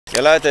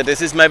Ja Leute,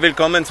 this is my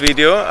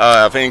Willkommensvideo,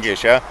 auf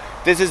English, yeah?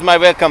 This is my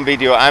welcome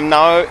video. I'm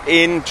now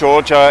in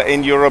Georgia,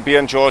 in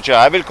European Georgia.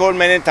 I will call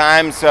many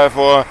times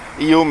for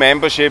EU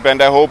membership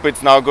and I hope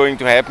it's now going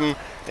to happen.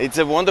 It's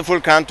a wonderful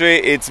country,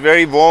 it's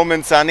very warm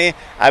and sunny.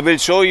 I will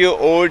show you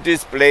all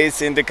this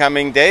place in the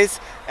coming days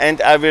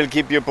and I will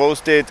keep you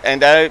posted.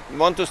 And I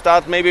want to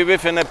start maybe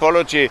with an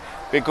apology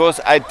because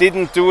I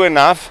didn't do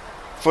enough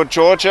for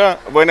Georgia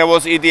when I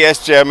was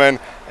EDS chairman,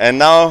 and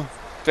now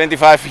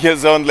 25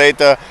 years on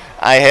later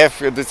I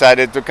have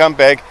decided to come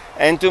back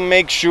and to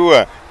make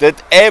sure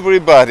that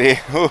everybody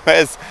who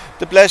has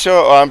the pleasure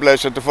or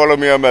unpleasure to follow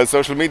me on my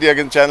social media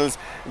channels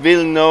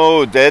will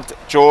know that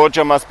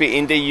Georgia must be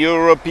in the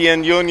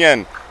European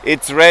Union.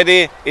 It's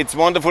ready, it's a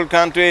wonderful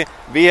country,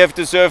 we have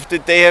deserved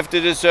it, they have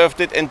deserved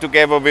it, and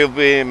together we'll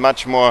be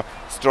much more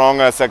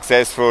stronger,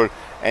 successful.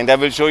 And I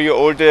will show you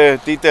all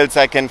the details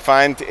I can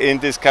find in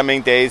these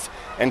coming days.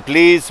 And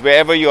please,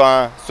 wherever you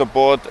are,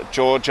 support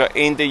Georgia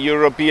in the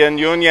European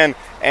Union.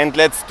 And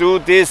let's do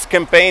this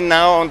campaign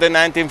now on the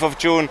 19th of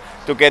June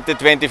to get the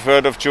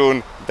 23rd of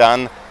June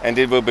done, and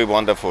it will be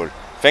wonderful.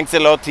 Thanks a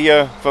lot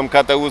here from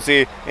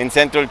Katausi in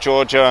central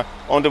Georgia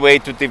on the way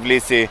to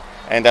Tbilisi,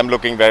 and I'm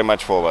looking very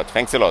much forward.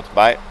 Thanks a lot.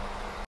 Bye.